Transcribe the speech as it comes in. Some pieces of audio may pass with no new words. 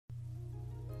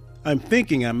I'm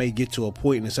thinking I may get to a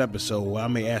point in this episode where I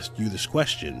may ask you this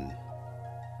question.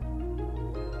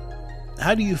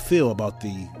 How do you feel about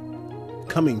the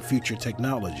coming future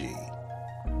technology?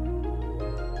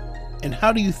 And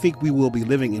how do you think we will be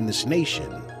living in this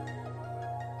nation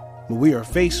when we are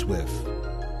faced with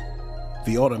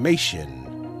the automation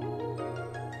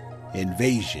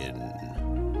invasion?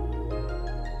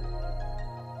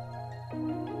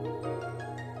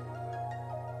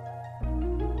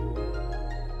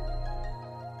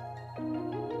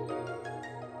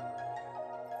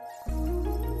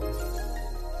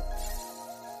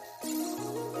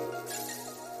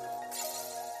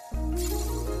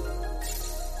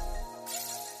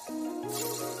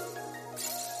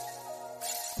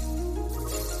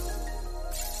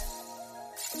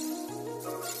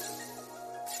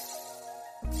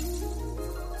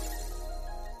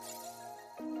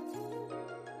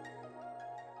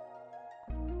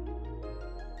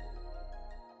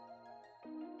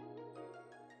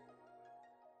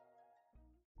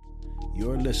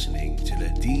 You're listening to the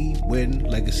D-Win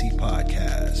Legacy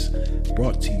Podcast,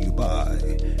 brought to you by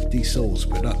D Souls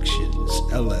Productions,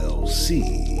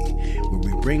 LLC, where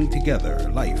we bring together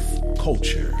life,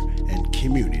 culture, and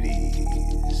communities.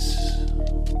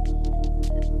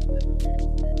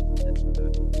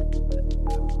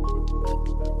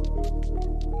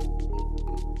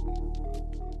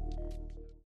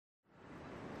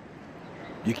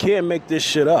 You can't make this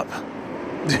shit up.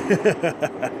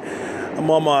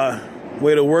 I'm on my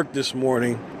way to work this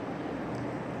morning,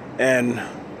 and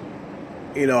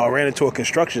I ran into a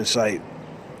construction site.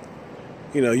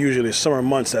 Usually summer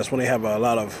months, that's when they have a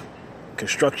lot of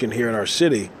construction here in our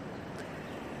city.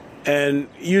 And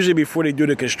usually before they do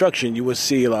the construction, you would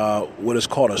see what is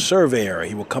called a surveyor.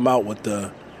 He would come out with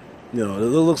it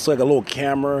looks like a little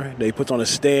camera that he puts on a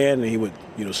stand, and he would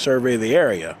survey the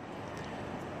area.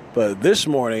 But this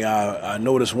morning I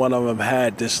noticed one of them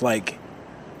had this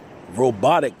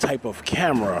robotic type of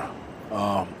camera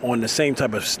on the same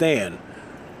type of stand.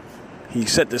 He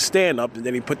set the stand up, and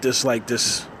then he put this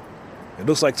it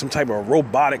looks like some type of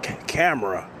robotic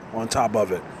camera on top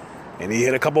of it. And he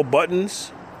hit a couple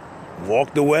buttons,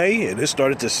 walked away, and it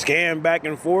started to scan back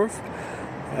and forth.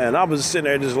 And I was sitting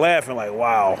there just laughing like,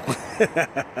 wow.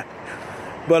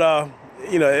 But,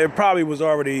 it probably was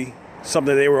already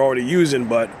something they were already using,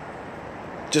 but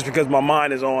just because my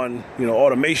mind is on,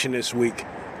 automation this week,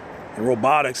 and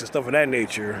robotics and stuff of that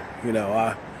nature,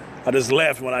 I just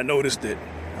laughed when I noticed it.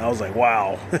 I was like,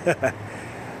 wow.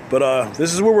 But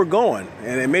this is where we're going.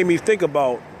 And it made me think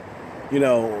about,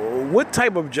 what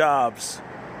type of jobs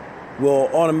will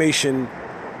automation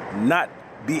not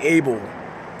be able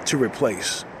to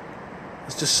replace?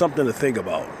 It's just something to think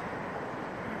about.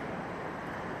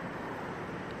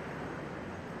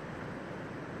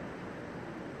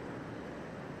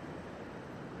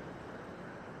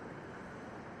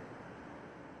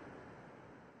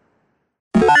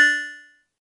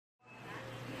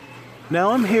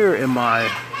 Now, I'm here in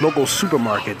my local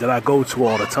supermarket that I go to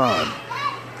all the time.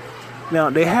 Now,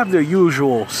 they have their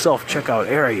usual self-checkout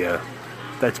area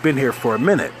that's been here for a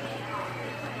minute.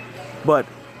 But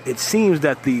it seems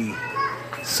that the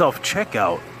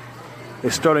self-checkout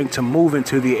is starting to move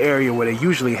into the area where they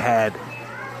usually had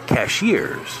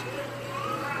cashiers.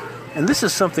 And this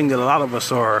is something that a lot of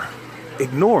us are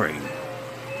ignoring.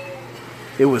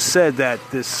 It was said that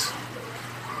this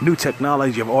new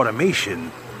technology of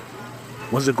automation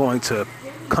wasn't going to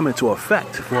come into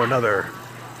effect for another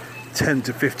 10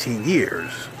 to 15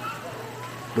 years.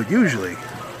 But usually,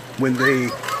 when they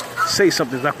say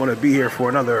something's not going to be here for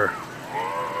another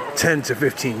 10 to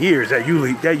 15 years, that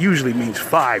usually means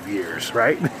 5 years,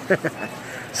 right?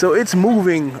 So it's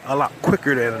moving a lot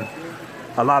quicker than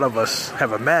a lot of us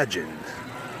have imagined.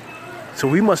 So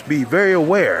we must be very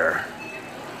aware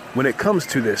when it comes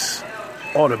to this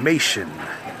automation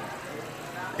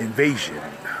invasion.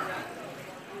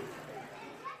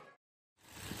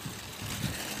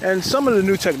 And some of the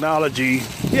new technology,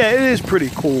 it is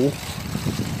pretty cool,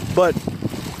 but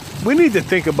we need to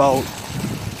think about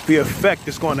the effect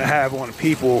it's going to have on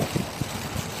people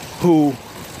who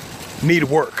need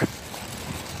work,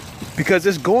 because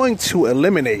it's going to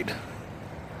eliminate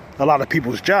a lot of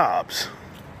people's jobs.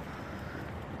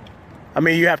 I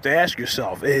mean, you have to ask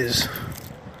yourself, is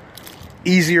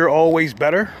easier always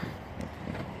better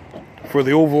for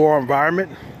the overall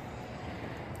environment,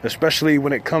 especially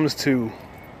when it comes to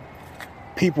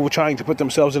people trying to put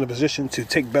themselves in a position to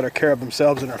take better care of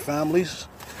themselves and their families?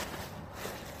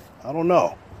 I don't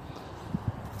know.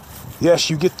 Yes,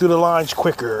 you get through the lines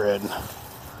quicker, and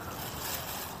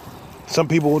some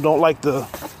people don't like the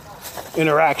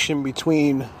interaction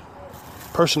between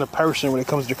person to person when it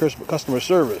comes to customer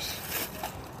service.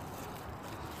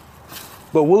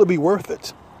 But will it be worth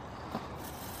it?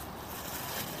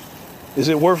 Is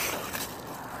it worth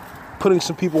putting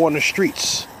some people on the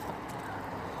streets,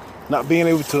 not being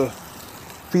able to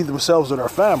feed themselves and their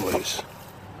families?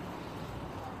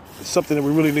 It's something that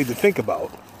we really need to think about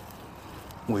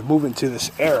when we move into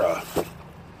this era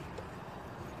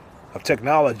of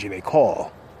technology they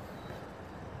call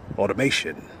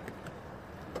automation.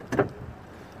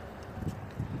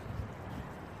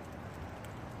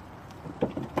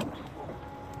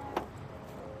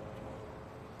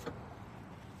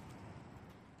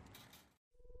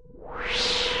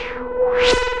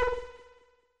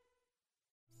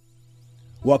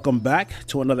 Welcome back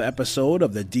to another episode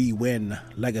of the D-Win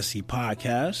Legacy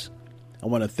Podcast. I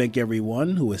want to thank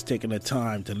everyone who has taken the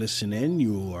time to listen in.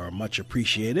 You are much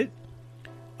appreciated.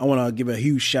 I want to give a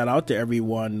huge shout out to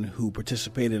everyone who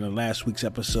participated in last week's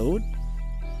episode.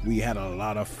 We had a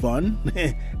lot of fun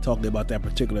talking about that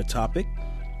particular topic.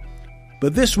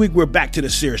 But this week we're back to the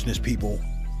seriousness, people.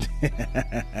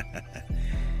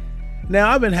 Now,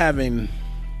 I've been having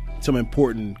some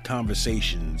important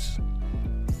conversations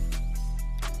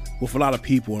with a lot of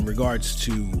people in regards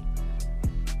to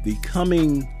the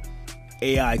coming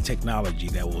AI technology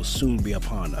that will soon be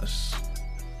upon us.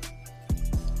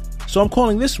 So I'm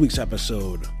calling this week's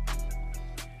episode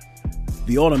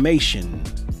The Automation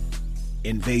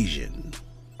Invasion.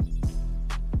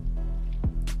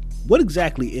 What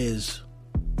exactly is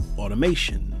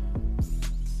automation?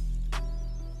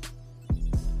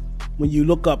 When you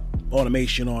look up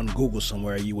automation on Google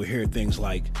somewhere, you will hear things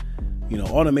like,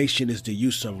 automation is the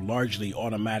use of largely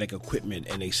automatic equipment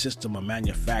in a system of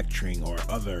manufacturing or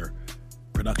other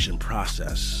production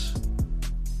process.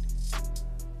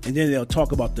 And then they'll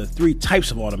talk about the three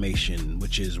types of automation,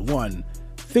 which is 1,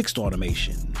 fixed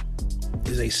automation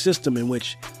is a system in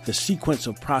which the sequence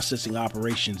of processing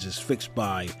operations is fixed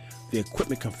by the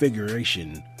equipment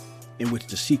configuration, in which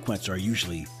the sequence are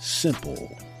usually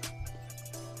simple.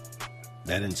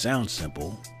 That didn't sound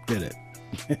simple, did it?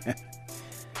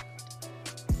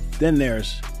 Then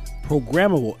there's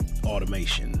programmable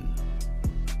automation.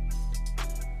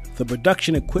 The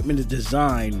production equipment is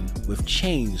designed with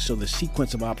chains, so the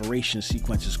sequence of operation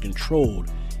sequence is controlled,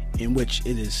 in which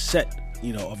it is set,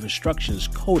 of instructions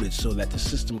coded so that the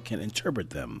system can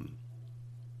interpret them.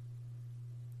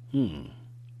 Then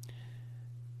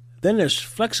there's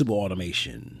flexible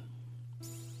automation,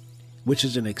 which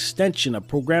is an extension of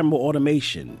programmable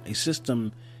automation. A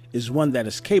system is one that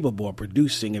is capable of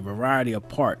producing a variety of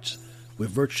parts with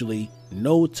virtually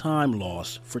no time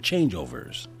loss for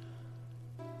changeovers.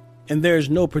 And there is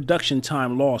no production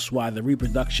time loss while the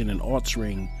reproduction and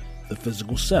altering the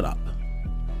physical setup.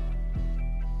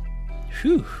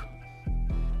 Phew.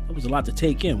 That was a lot to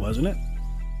take in, wasn't it?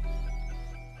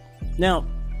 Now,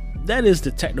 that is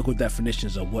the technical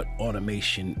definitions of what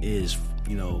automation is,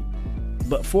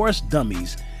 but for us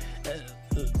dummies,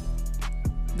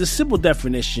 the simple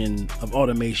definition of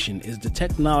automation is the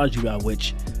technology by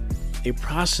which a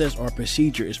process or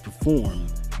procedure is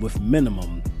performed with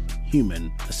minimum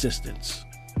human assistance.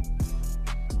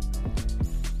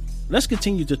 Let's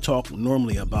continue to talk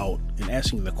normally about and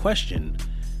asking the question,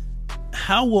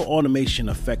 how will automation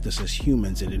affect us as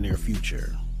humans in the near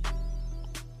future?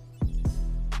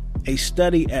 A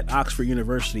study at Oxford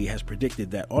University has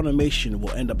predicted that automation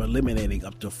will end up eliminating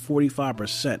up to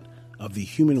 45% of the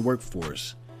human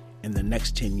workforce in the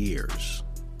next 10 years.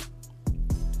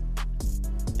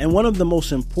 And one of the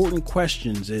most important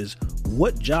questions is,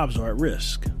 what jobs are at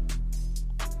risk?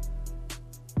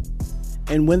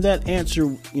 And when that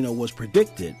answer, was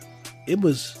predicted, it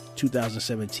was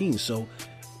 2017. So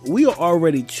we are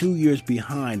already 2 years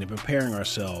behind in preparing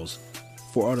ourselves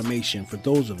for automation for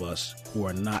those of us who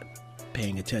are not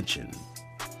paying attention.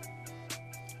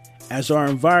 As our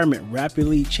environment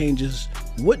rapidly changes,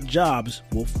 what jobs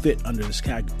will fit under this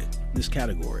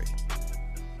category?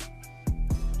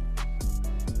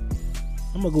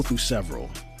 I'm going to go through several.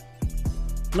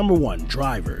 Number 1,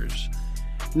 drivers.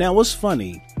 Now, what's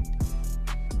funny,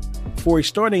 for a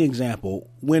starting example,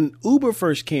 when Uber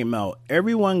first came out,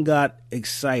 everyone got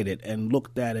excited and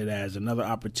looked at it as another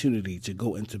opportunity to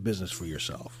go into business for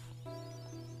yourself.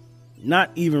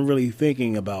 Not even really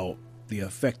thinking about the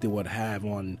effect it would have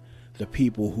on the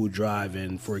people who drive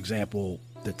in, for example,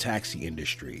 the taxi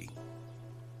industry.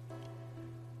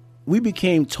 We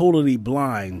became totally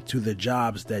blind to the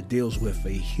jobs that deals with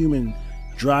a human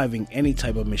driving any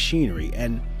type of machinery,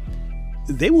 and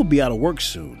they will be out of work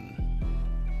soon.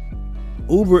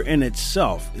 Uber in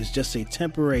itself is just a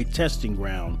temporary testing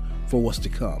ground for what's to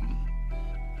come.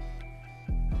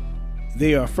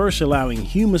 they are first allowing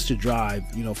humans to drive,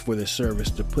 for this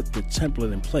service to put the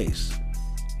template in place.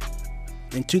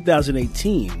 In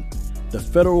 2018, the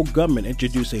federal government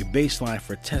introduced a baseline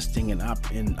for testing and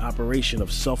operation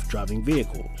of self-driving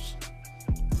vehicles,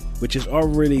 which is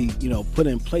already, put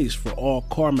in place for all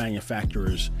car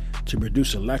manufacturers to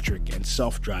produce electric and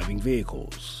self-driving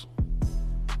vehicles.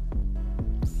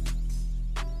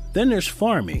 Then there's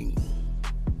farming.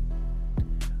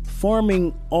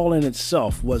 Farming all in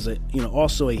itself was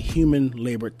also a human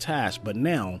labored task, but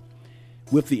now,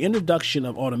 with the introduction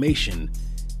of automation,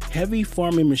 heavy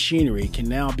farming machinery can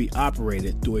now be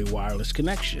operated through a wireless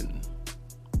connection.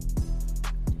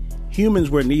 Humans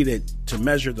were needed to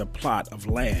measure the plot of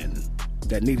land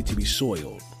that needed to be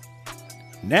soiled.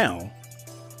 Now,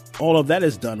 all of that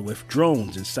is done with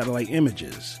drones and satellite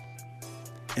images.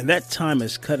 And that time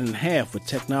is cut in half with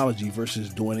technology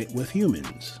versus doing it with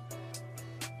humans.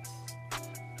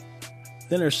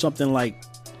 Then there's something like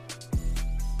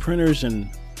printers and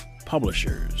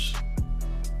publishers.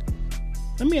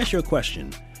 Let me ask you a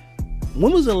question.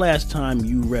 When was the last time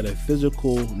you read a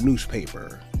physical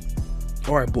newspaper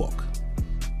or a book?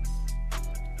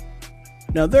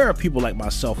 Now, there are people like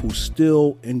myself who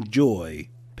still enjoy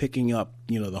picking up,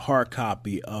 the hard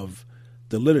copy of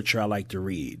the literature I like to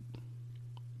read.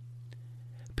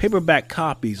 Paperback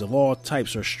copies of all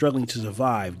types are struggling to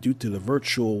survive due to the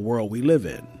virtual world we live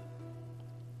in.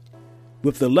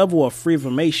 With the level of free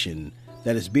information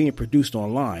that is being produced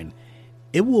online,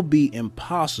 it will be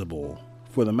impossible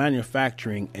for the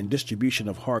manufacturing and distribution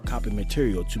of hard copy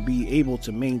material to be able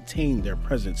to maintain their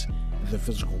presence in the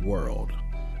physical world.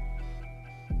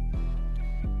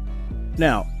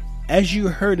 Now, as you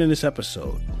heard in this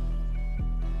episode,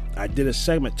 I did a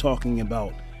segment talking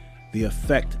about the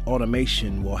effect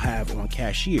automation will have on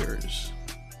cashiers.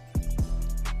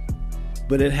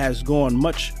 But it has gone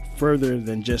much further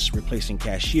than just replacing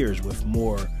cashiers with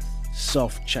more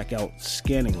self-checkout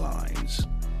scanning lines.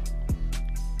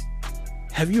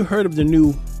 Have you heard of the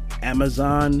new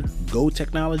Amazon Go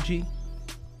technology?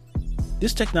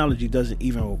 This technology doesn't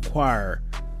even require,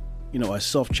 a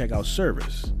self-checkout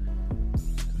service.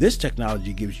 This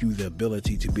technology gives you the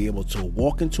ability to be able to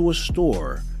walk into a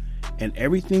store and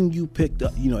everything you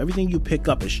pick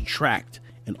up is tracked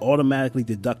and automatically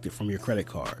deducted from your credit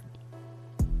card.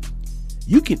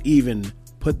 You can even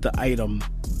put the item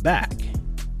back,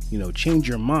 change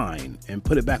your mind and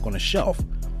put it back on the shelf.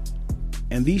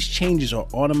 And these changes are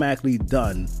automatically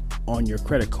done on your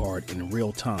credit card in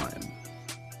real time.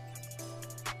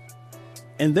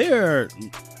 And they're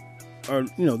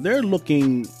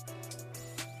looking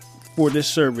for this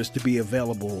service to be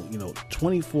available,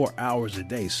 24 hours a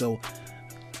day. So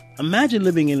imagine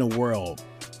living in a world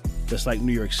that's like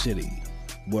New York City,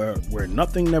 where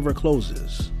nothing never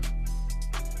closes.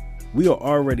 We are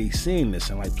already seeing this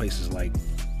in places like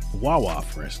Wawa,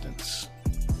 for instance.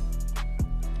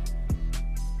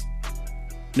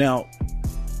 Now,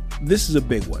 this is a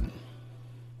big one.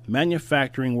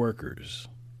 Manufacturing workers.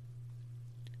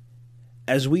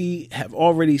 As we have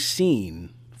already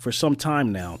seen for some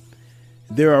time now,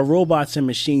 there are robots and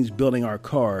machines building our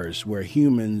cars where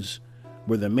humans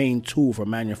were the main tool for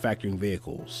manufacturing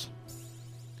vehicles.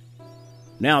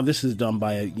 Now this is done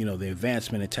by, the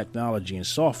advancement in technology and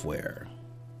software.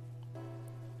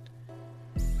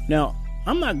 Now,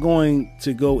 I'm not going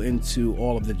to go into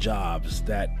all of the jobs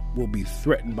that will be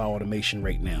threatened by automation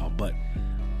right now, but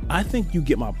I think you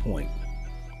get my point.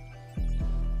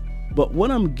 But what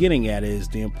I'm getting at is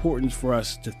the importance for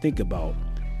us to think about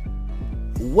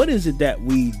what is it that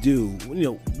we do,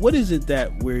 what is it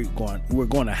that we're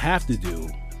going to have to do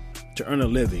to earn a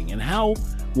living, and how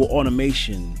will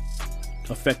automation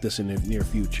affect us in the near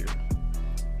future?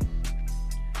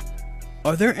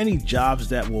 Are there any jobs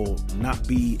that will not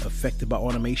be affected by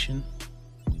automation?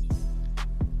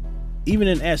 Even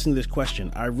in asking this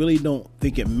question, I really don't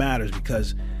think it matters,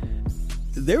 because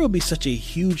there will be such a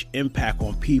huge impact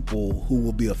on people who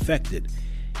will be affected.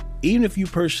 Even if you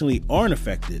personally aren't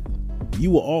affected, you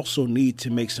will also need to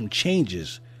make some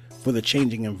changes for the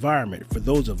changing environment for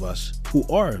those of us who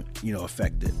are,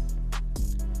 affected.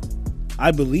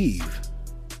 I believe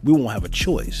we won't have a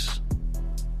choice.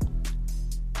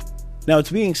 Now,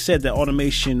 it's being said that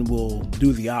automation will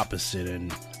do the opposite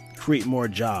and create more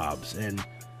jobs. And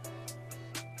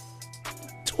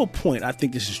to a point, I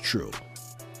think this is true.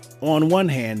 On one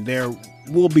hand, there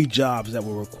will be jobs that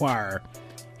will require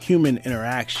human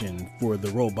interaction for the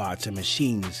robots and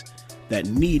machines that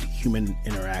need human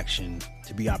interaction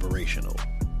to be operational.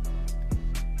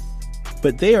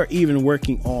 But they are even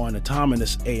working on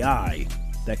autonomous AI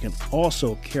that can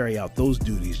also carry out those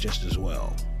duties just as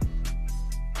well.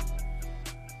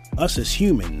 us as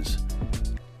humans,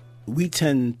 we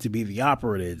tend to be the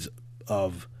operatives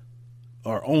of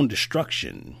our own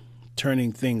destruction,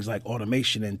 turning things like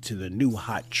automation into the new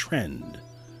hot trend.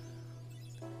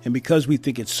 And because we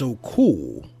think it's so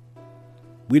cool,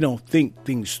 we don't think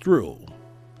things through.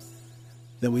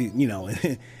 Then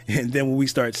and then when we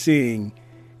start seeing,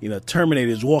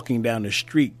 Terminators walking down the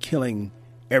street, killing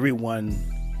everyone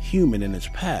human in its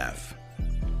path,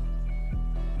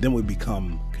 then we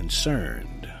become concerned.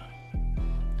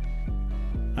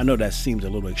 I know that seems a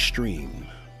little extreme.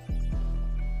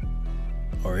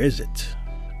 Or is it?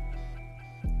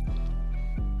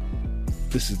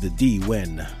 This is the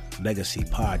D-Win Legacy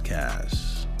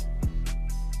Podcast.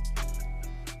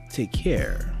 Take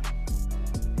care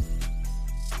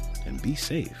and be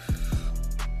safe.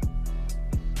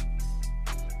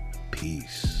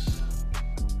 Peace.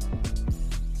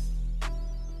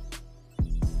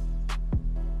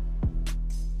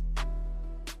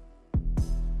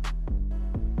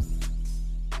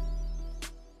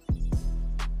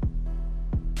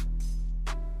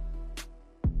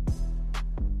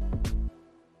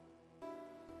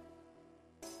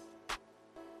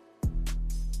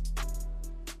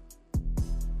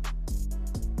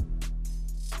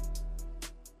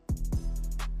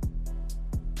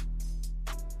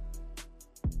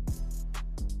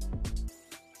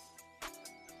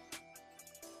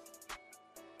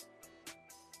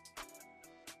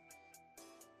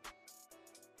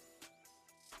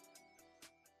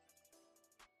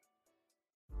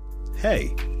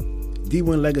 Hey,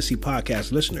 D-Win Legacy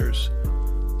Podcast listeners,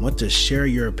 want to share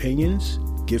your opinions,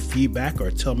 give feedback,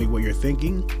 or tell me what you're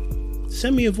thinking?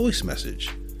 Send me a voice message.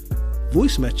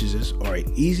 Voice messages are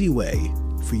an easy way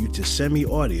for you to send me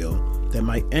audio that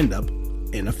might end up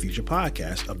in a future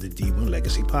podcast of the D-Win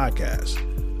Legacy Podcast.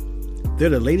 They're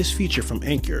the latest feature from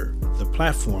Anchor, the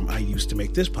platform I use to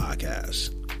make this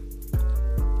podcast.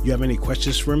 You have any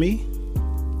questions for me?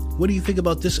 What do you think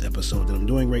about this episode that I'm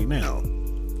doing right now?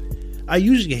 I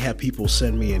usually have people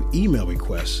send me an email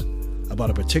request about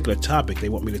a particular topic they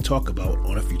want me to talk about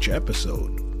on a future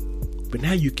episode. But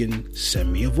now you can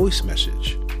send me a voice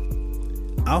message.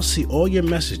 I'll see all your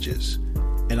messages,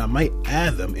 and I might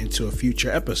add them into a future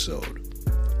episode.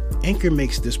 Anchor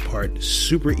makes this part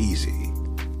super easy.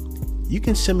 You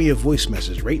can send me a voice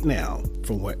message right now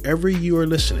from wherever you are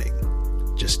listening.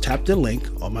 Just tap the link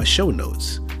on my show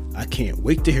notes. I can't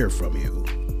wait to hear from you.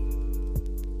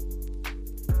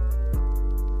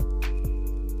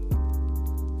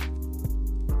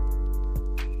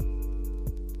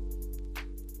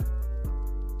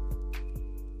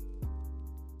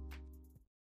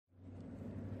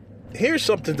 Here's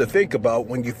something to think about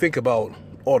when you think about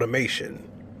automation.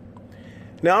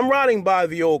 Now, I'm riding by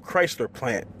the old Chrysler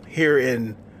plant here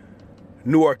in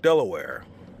Newark, Delaware.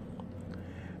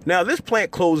 Now, this plant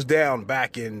closed down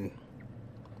back in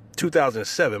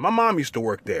 2007. My mom used to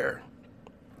work there.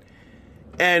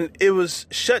 And it was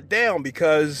shut down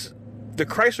because the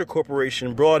Chrysler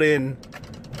Corporation brought in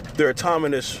their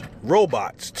autonomous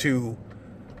robots to,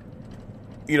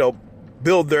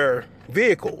 build their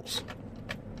vehicles.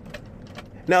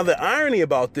 Now, the irony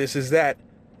about this is that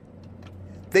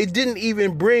they didn't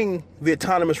even bring the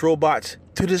autonomous robots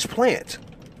to this plant.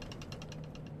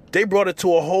 They brought it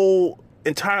to a whole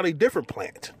entirely different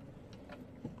plant.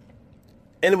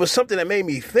 And it was something that made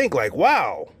me think like,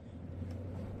 wow.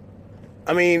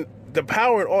 I mean, the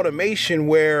power in automation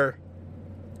where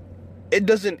it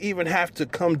doesn't even have to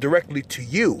come directly to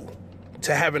you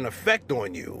to have an effect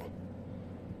on you.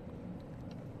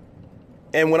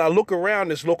 And when I look around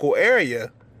this local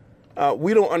area,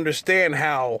 we don't understand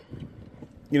how,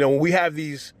 when we have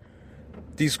these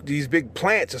big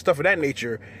plants and stuff of that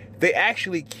nature, they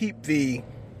actually keep the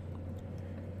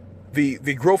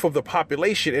growth of the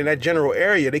population in that general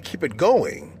area. They keep it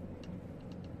going.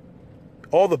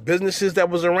 All the businesses that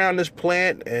was around this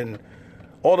plant and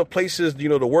all the places, the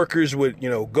workers would,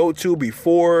 go to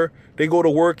before they go to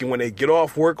work, and when they get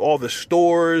off work, all the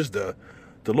stores, the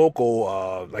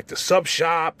local, like the sub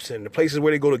shops and the places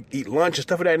where they go to eat lunch and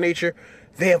stuff of that nature,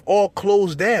 they have all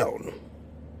closed down.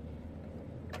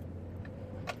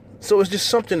 So it's just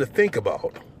something to think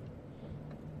about.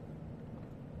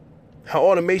 How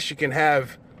automation can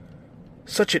have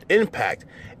such an impact.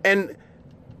 And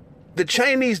the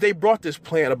Chinese, they brought this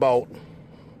plant about,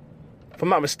 if I'm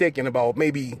not mistaken, about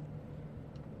maybe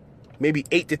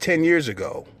 8 to 10 years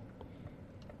ago.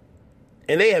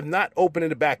 And they have not opened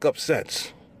it back up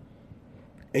since.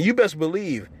 And you best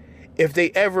believe, if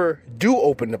they ever do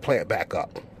open the plant back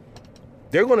up,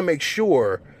 they're going to make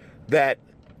sure that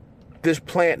this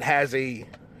plant has a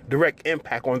direct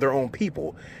impact on their own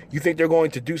people. You think they're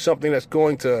going to do something that's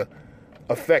going to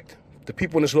affect the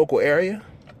people in this local area?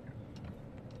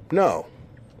 No.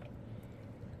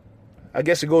 I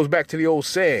guess it goes back to the old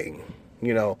saying,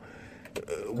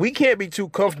 we can't be too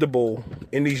comfortable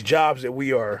in these jobs that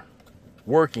we are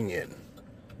working in.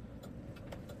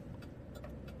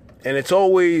 And it's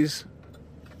always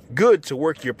good to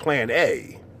work your plan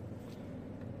A.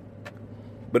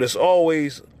 But it's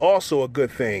always also a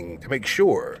good thing to make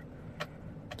sure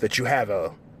that you have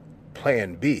a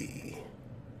plan B.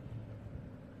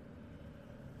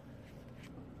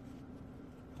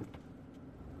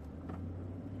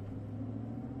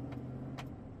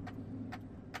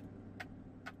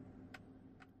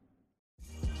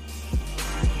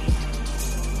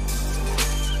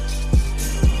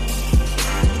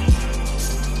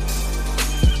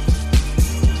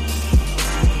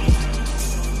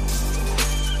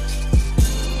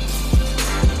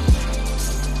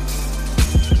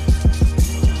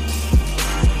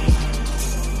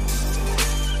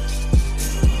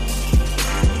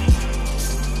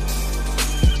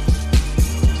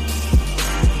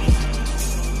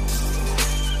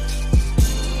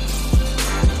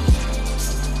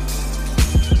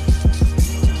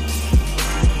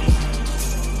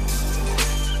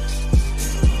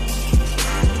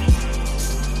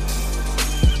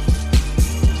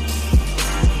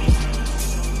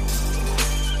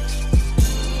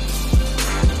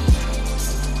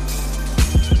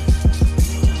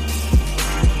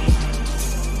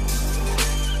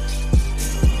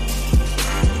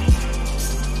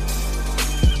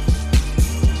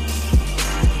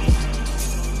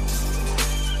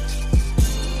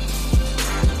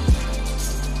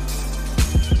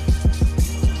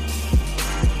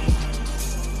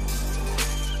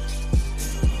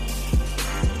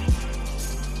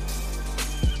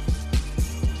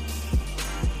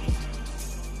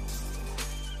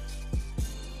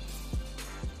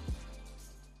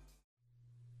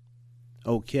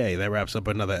 Okay, that wraps up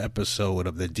another episode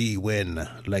of the D-Win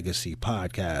Legacy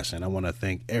Podcast, and I want to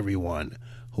thank everyone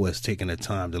who has taken the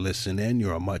time to listen in.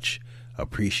 You're much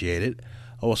appreciated.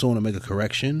 I also want to make a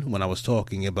correction when I was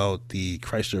talking about the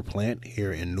Chrysler plant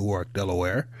here in Newark,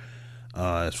 Delaware,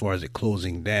 as far as it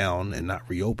closing down and not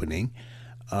reopening.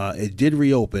 It did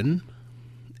reopen,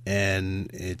 and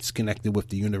it's connected with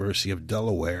the University of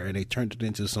Delaware, and they turned it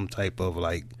into some type of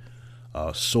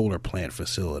solar plant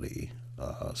facility.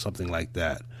 Something like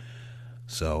that.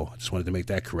 So I just wanted to make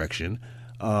that correction.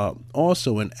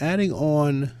 Also, in adding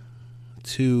on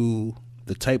to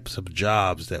the types of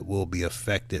jobs that will be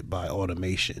affected by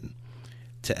automation,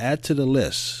 to add to the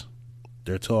list,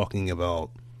 they're talking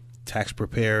about tax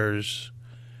preparers,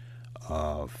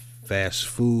 fast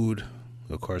food.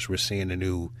 Of course, we're seeing the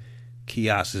new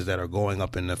kiosks that are going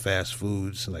up in the fast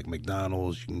foods, like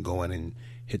McDonald's. You can go in and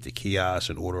hit the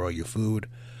kiosk and order all your food.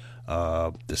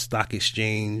 The stock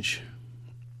exchange,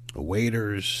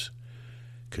 waiters,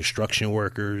 construction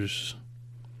workers,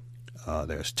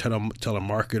 there's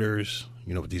telemarketers,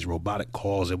 with these robotic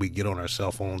calls that we get on our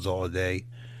cell phones all day.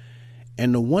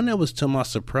 And the one that was to my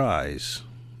surprise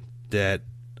that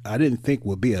I didn't think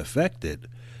would be affected,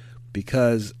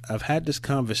 because I've had this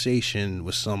conversation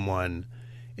with someone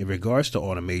in regards to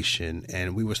automation,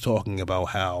 and we was talking about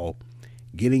how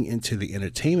getting into the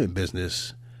entertainment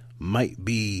business might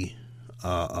be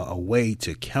a way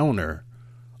to counter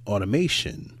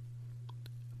automation.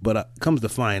 But comes to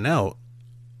find out,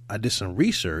 I did some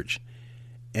research,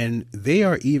 and they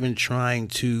are even trying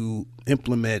to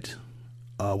implement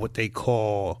what they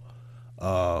call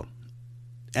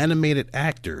animated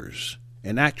actors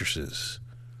and actresses,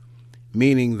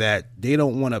 meaning that they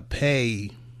don't want to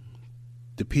pay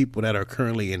the people that are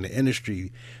currently in the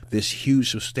industry this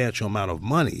huge substantial amount of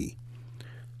money.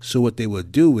 So what they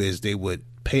would do is they would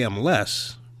pay them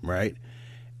less, right?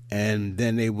 And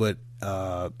then they would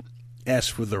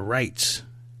ask for the rights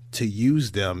to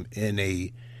use them in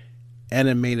a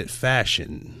animated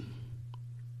fashion.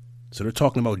 So they're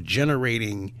talking about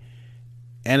generating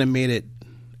animated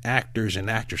actors and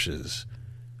actresses.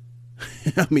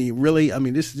 I mean, really,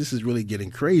 this is really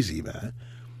getting crazy, man.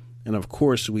 And of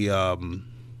course, we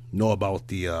know about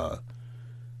the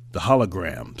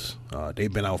holograms.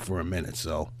 They've been out for a minute,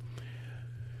 so.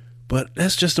 But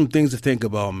that's just some things to think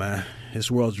about, man.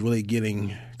 This world's really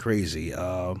getting crazy.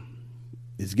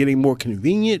 It's getting more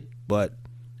convenient, but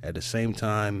at the same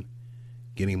time,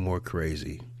 getting more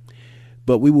crazy.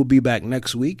 But we will be back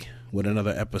next week with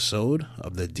another episode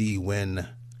of the D-Win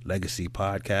Legacy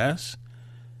Podcast.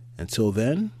 Until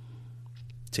then,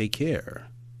 take care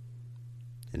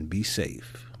and be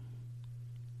safe.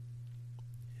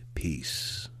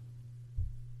 Peace.